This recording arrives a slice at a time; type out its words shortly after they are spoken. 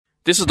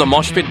This is the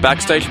Mosh Pit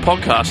Backstage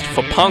podcast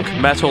for punk,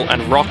 metal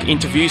and rock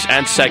interviews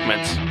and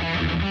segments.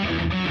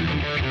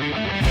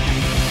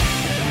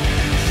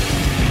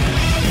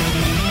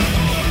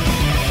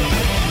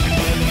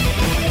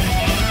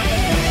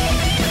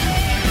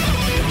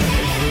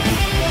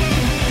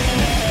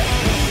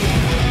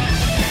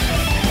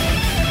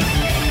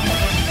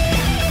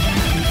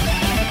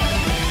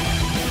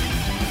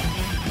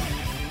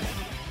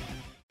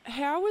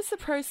 How was the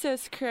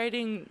process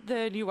creating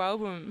the new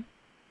album?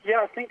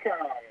 Yeah, I think,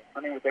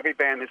 with every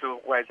band there's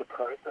always a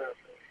process. You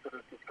sort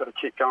of just got to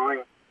keep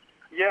going.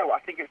 Yeah, well, I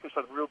think it's just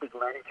a real big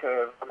learning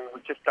curve. I mean,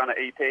 we've just done an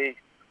EP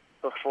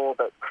before,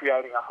 but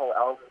creating a whole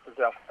album, this is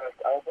our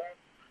first album.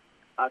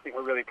 I think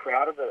we're really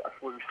proud of it.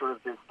 We've sort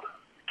of just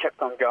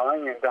kept on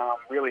going and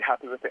really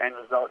happy with the end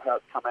result, how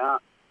it's come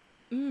out.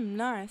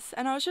 Nice.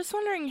 And I was just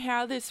wondering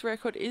how this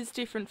record is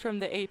different from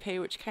the EP,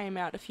 which came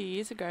out a few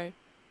years ago.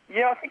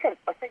 Yeah, I think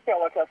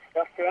like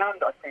our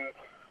sound, I think,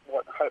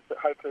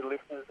 hopefully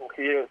listeners will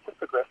hear, it's just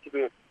progressed a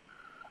bit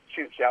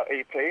since our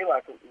EP.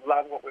 Like,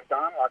 love what we've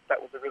done. Like, that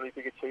was a really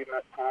big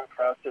achievement at the time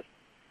for us. Just,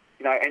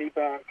 any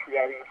band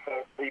creating the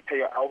first EP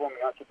or album,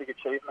 it's a big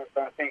achievement.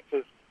 But I think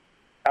just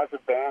as a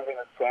band and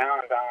a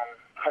sound,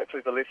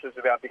 hopefully the listeners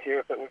will be able to hear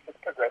it, but we've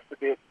just progressed a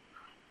bit.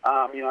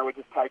 We're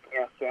just taking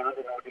our sound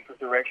in all different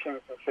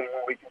directions and seeing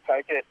where we can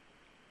take it.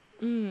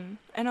 And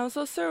I was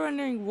also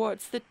wondering,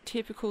 what's the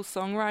typical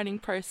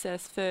songwriting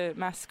process for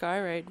Mass Sky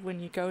Raid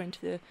when you go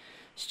into the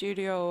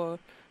studio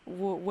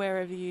or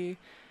wherever you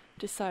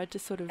decide to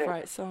sort of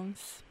write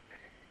songs?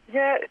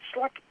 Yeah,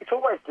 it's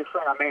always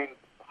different. I mean,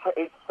 for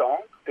each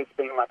song, there's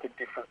been like a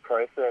different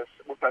process,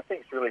 which I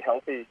think is really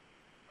healthy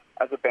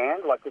as a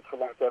band, like just for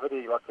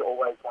longevity, like you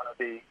always want to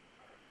be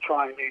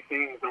trying new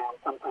things.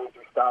 Sometimes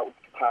we start with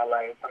guitar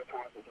layers,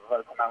 sometimes it's a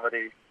vocal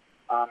melody,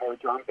 or a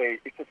drum beat.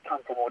 It just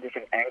comes from all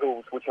different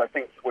angles, which I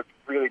think is what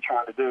we're really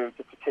trying to do,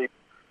 just to keep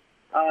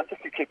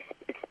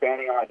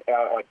expanding our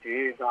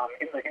ideas.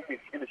 In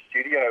the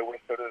studio, we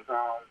sort of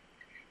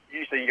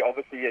usually,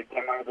 obviously, you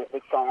demo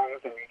the songs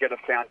and you get a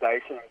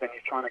foundation, and then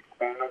you're trying to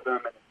expand on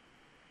them, and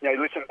you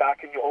listen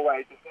back, and you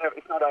always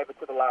it's not over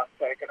to the last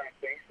take, I don't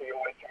think. So you're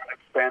always trying to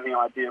expand the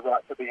idea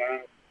right to the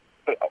end,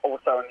 but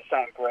also in the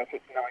same breath,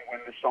 it's knowing when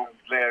the song's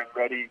there and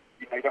ready.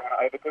 You don't want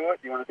to overdo it.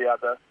 You want to be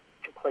able to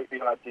complete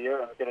the idea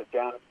and get it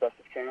down as best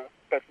as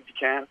you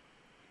can.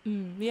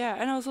 Yeah,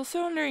 and I was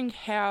also wondering,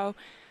 how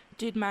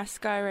did Mass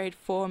Sky Raid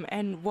form,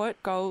 and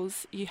what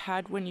goals you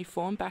had when you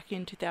formed back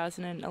in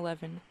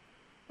 2011?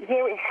 Yeah,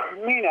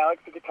 me and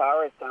Alex, the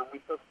guitarist, we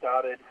still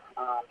started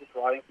just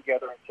writing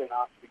together, and soon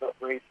after we got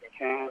Reese and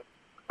Cam.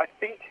 I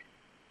think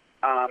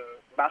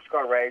Mass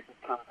Sky Raid has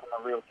come from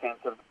a real sense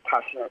of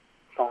passionate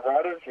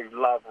songwriters who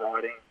love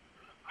writing.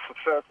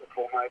 First and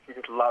foremost, we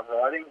just love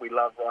writing. We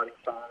love writing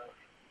songs.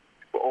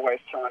 We're always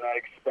trying to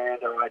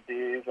expand our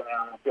ideas and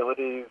our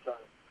abilities,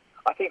 and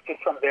I think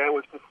just from there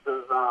was just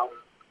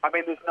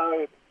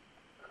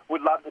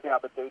we'd love to be able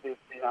to do this,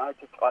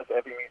 just like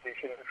every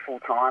musician full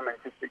time, and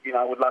just,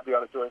 would love to be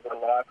able to do it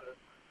in life.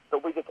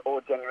 But we just all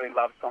genuinely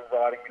love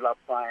songwriting, we love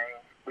playing,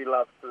 we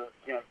love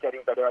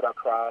getting better at our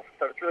craft.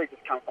 So it's really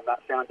just come from that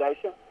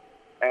foundation,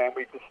 and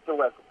we just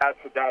still, as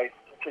today,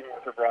 continue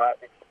to write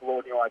and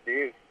explore new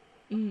ideas.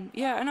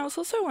 Yeah, and I was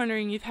also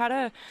wondering, you've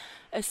had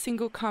a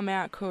single come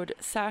out called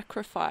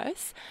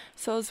Sacrifice,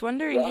 so I was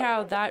wondering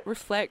how that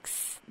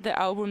reflects the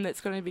album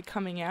that's going to be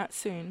coming out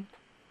soon.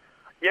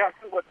 Yeah, I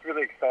think what's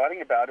really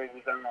exciting about it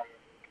is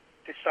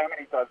there's so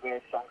many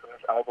diverse songs on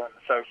this album.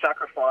 So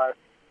Sacrifice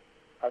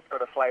has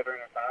got a flavour in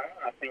its own.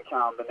 I think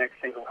the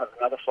next single has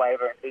another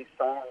flavour in each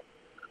song.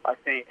 I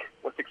think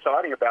what's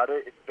exciting about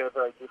it is they're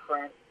very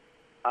different,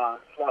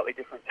 slightly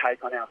different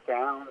take on our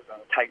sounds,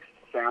 and takes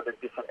sound in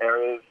different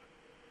areas.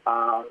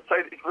 I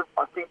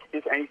think,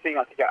 if anything,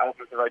 our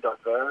albums are very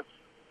diverse,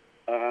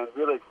 and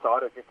really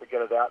excited just to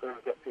get it out there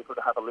and get people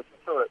to have a listen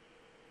to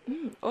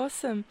it.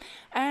 Awesome.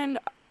 And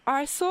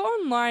I saw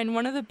online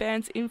one of the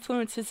band's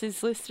influences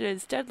is listed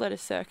as Dead Letter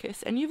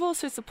Circus, and you've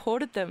also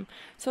supported them.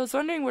 So I was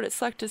wondering what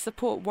it's like to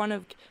support one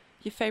of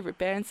your favourite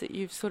bands that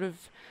you've sort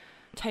of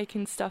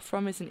taken stuff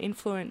from as an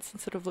influence and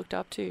sort of looked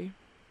up to.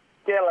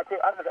 Yeah, like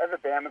as a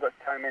band, we've got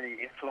so many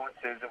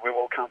influences, and we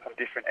all come from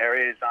different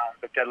areas.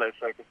 But Dead Letter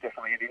Circus is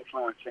definitely an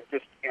influence, and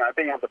just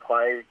being able to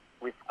play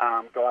with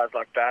guys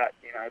like that,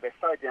 they're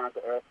so down to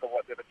earth for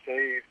what they've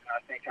achieved. And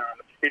I think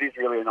it is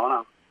really an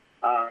honour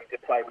to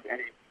play with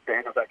any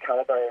band of that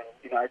calibre,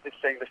 and just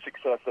seeing the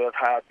success they've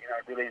had,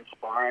 really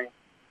inspiring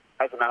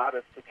as an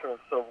artist to sort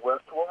of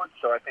work towards.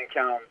 So I think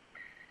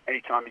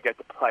anytime you get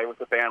to play with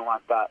a band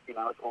like that,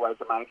 it's always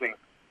amazing.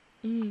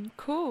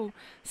 Cool.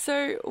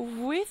 So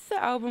with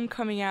the album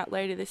coming out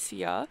later this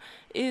year,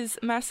 is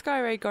Mass Sky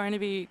Raid going to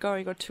be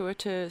going on tour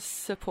to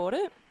support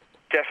it?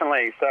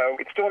 Definitely. So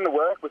it's still in the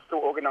work. We're still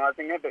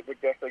organising it, but we're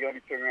definitely going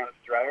to be touring around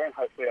Australia and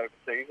hopefully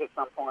overseas at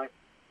some point.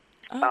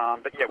 But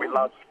yeah, cool.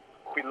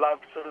 we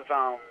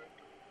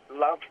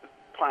love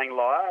playing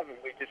live, and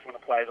we just want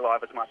to play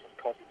live as much as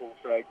possible.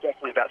 So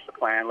definitely that's the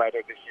plan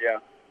later this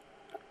year.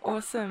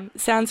 Awesome.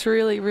 Sounds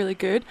really, really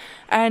good.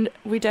 And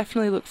we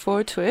definitely look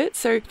forward to it.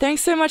 So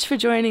thanks so much for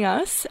joining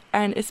us.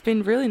 And it's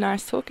been really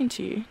nice talking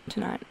to you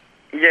tonight.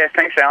 Yeah,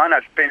 thanks, Alan.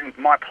 It's been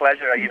my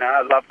pleasure. You know,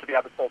 I'd love to be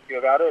able to talk to you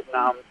about it.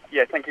 And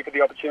yeah, thank you for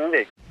the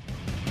opportunity.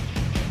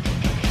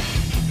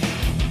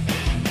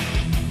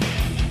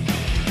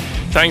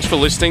 Thanks for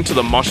listening to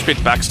the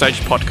Moshpit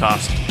Backstage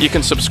podcast. You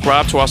can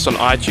subscribe to us on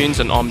iTunes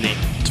and Omni.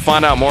 To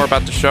find out more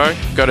about the show,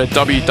 go to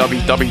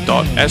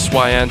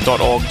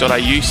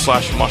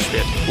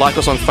www.syn.org.au/moshpit. Like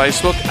us on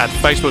Facebook at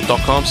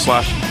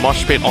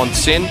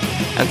facebook.com/moshpitonsin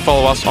and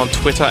follow us on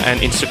Twitter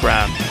and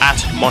Instagram at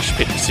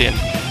moshpitsin.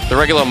 The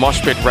regular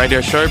Moshpit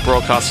radio show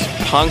broadcasts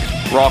punk,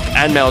 rock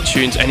and metal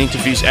tunes and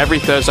interviews every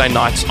Thursday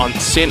nights on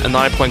SYN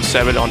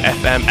 9.7 on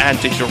FM and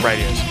digital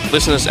radios.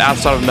 Listeners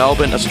outside of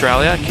Melbourne,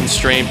 Australia can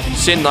stream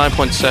SYN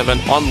 9.7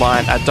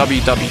 online at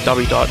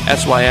www.syn.org.au.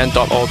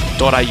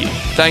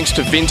 Thanks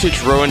to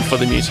Vintage Ruin for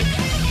the music.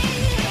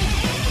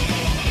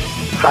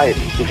 Hi,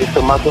 this is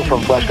Tommaso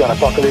from Flashgun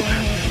Apocalypse.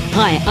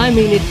 Hi, I'm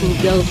Enid from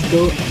Girls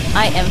School.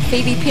 I am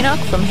Phoebe Pinnock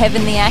from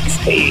Heaven the Axe.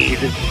 Hey,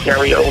 this is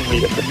Gary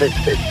Oldmead of the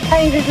Misfits.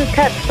 Hey, this is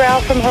Kat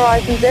Sproul from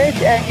Horizon's Edge,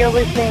 and you're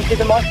listening to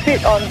The Mosh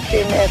Pit on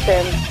SYN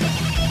FM.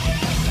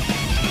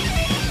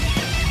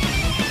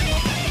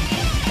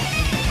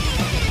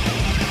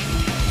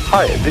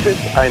 Hi, this is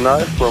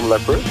Einar from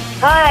Leopard.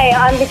 Hi,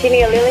 I'm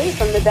Virginia Lilly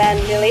from the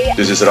band Lily.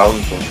 This is Raul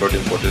from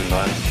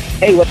 1349.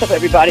 Hey, what's up,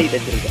 everybody?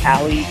 This is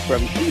Ali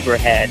from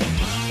Beaverhead.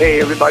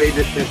 Hey, everybody,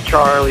 this is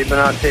Charlie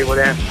Benante with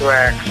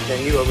Anthrax,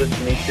 and you are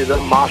listening to The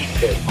Mosh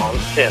Pit on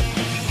SYN.